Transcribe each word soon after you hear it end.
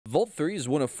Vault 3 is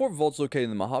one of 4 vaults located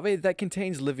in the Mojave that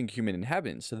contains living human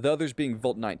inhabitants, the others being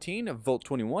Vault 19, Vault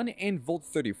 21, and Vault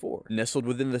 34. Nestled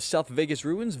within the South Vegas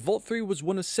ruins, Vault 3 was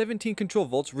one of 17 control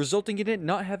vaults, resulting in it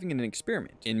not having an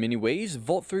experiment. In many ways,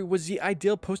 Vault 3 was the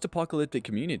ideal post-apocalyptic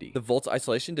community. The vault's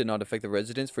isolation did not affect the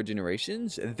residents for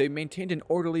generations, they maintained an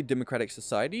orderly democratic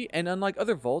society, and unlike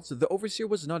other vaults, the overseer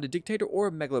was not a dictator or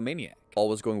a megalomaniac. All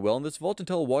was going well in this vault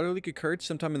until a water leak occurred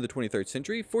sometime in the 23rd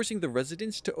century, forcing the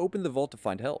residents to open the vault to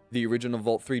find help. The original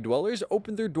Vault 3 dwellers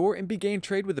opened their door and began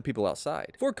trade with the people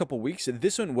outside. For a couple weeks,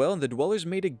 this went well and the dwellers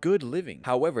made a good living.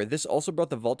 However, this also brought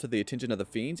the vault to the attention of the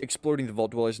fiends. Exploiting the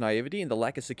vault dwellers' naivety and the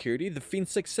lack of security, the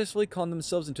fiends successfully conned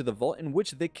themselves into the vault, in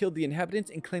which they killed the inhabitants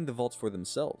and claimed the vaults for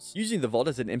themselves. Using the vault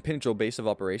as an impenetrable base of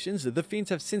operations, the fiends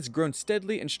have since grown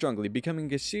steadily and strongly,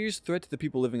 becoming a serious threat to the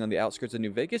people living on the outskirts of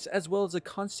New Vegas, as well as a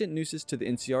constant nuisance to the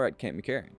NCR at Camp McCarran.